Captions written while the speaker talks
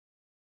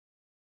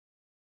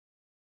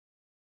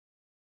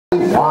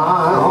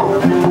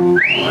while.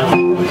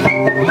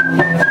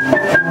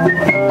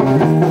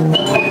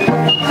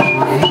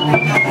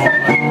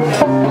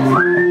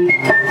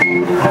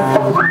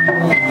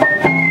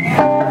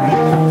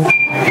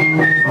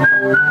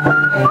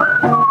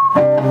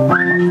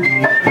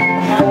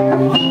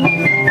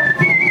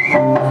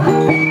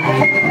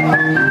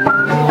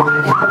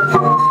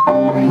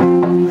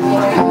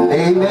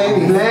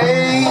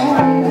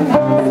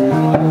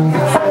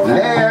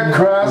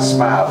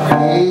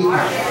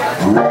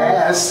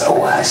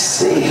 Oh, I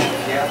see.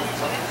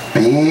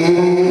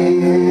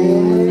 Big.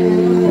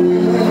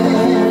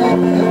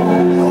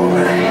 All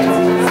right.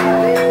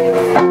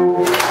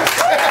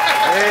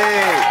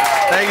 Hey,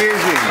 thank you,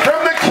 Eugene.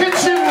 From the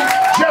kitchen,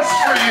 just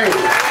for you.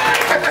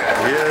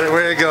 Yeah,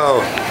 way to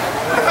go.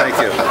 Thank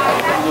you.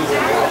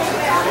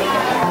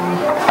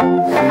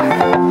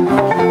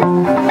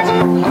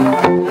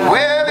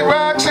 Well, he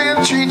rocks in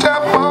the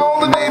treetop all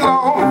the day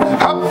long,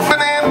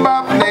 hopping and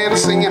bopping and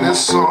singing his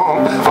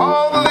song.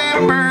 All the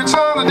little birds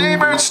on the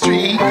daybird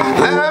street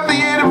love to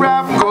hear the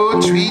robin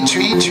go tweet,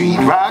 tweet, tweet.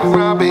 Rock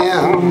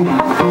Robin,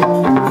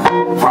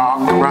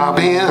 rock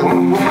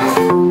Robin.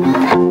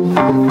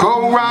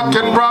 Go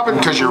rockin' Robin,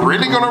 'cause you're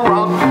really gonna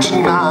rock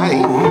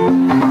tonight.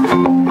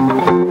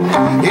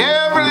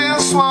 Every little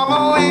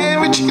swallow,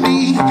 every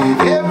chickadee,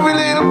 every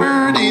little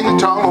bird in the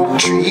tall oak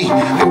tree.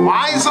 The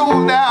wise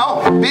old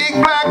owl, big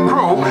black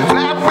crow,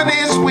 flapping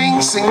his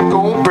wings, sing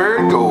go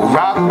bird go.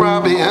 Rock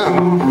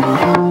Robin,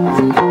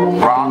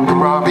 rock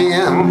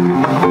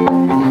Robin.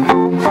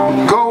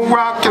 Go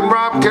rockin'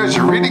 Rob, 'cause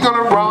you're really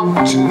gonna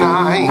rock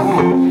tonight.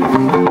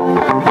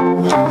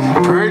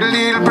 Pretty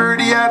little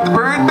birdie at the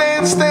bird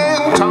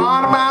bandstand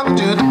taught him how to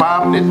do the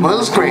bop, and it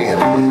was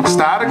grand.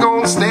 Started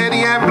going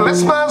steady and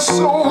bless my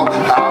soul.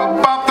 How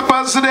about the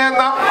buzzard and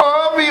the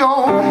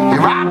OVO? He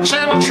rocks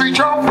in the tree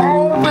top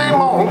all day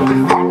long,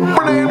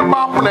 hopping and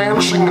bopping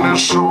and singing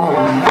his song.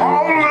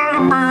 All the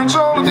little birds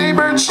on the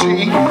daybird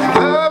street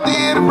love to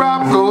hear the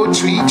robin go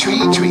tweet,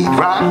 tweet, tweet.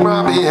 Rock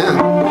Robin,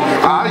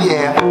 oh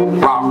yeah,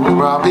 rock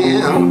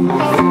Robin.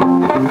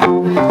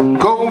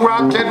 Go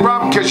rockin'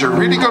 Robin, 'cause you're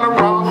really gonna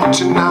rock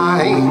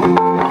tonight.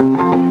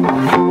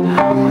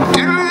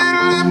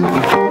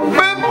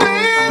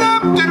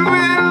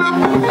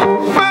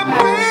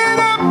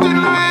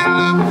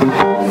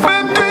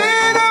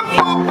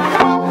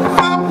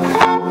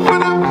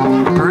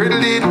 Pretty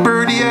little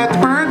birdie at the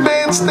bird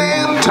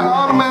bandstand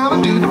taught him how to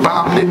do the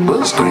bop, and it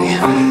was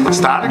grand.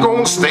 Started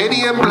going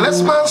steady and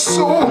bless my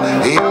soul.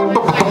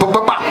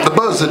 The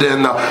buzzard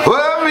and the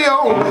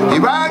OVO. He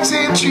rides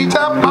in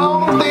treetop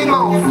all day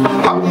long,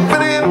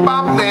 hopping and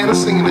bopping and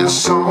singing his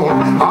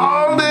song.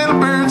 All the little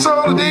birds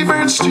on the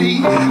daybird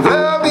street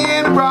love to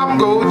hear the robin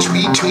go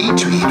tweet, tweet,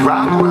 tweet.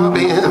 Rock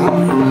Robin,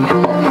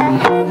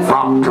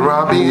 rock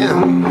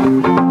Robin.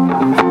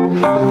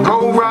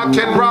 Go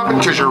rockin' Robin,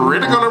 'cause you're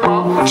really gonna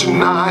rock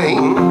tonight.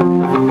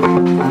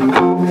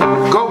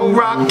 Go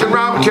rockin'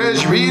 Robin,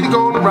 'cause you're really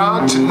gonna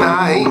rock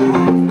tonight.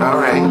 All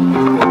right.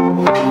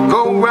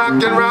 Go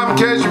rockin' Robin,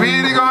 'cause you're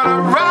really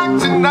gonna rock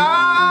tonight.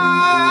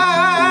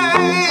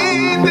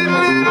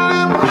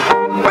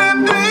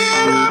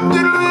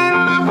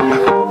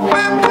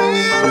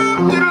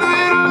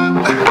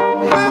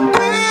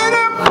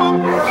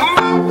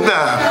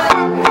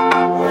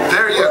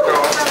 There you go.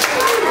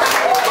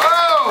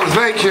 Oh,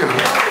 thank you.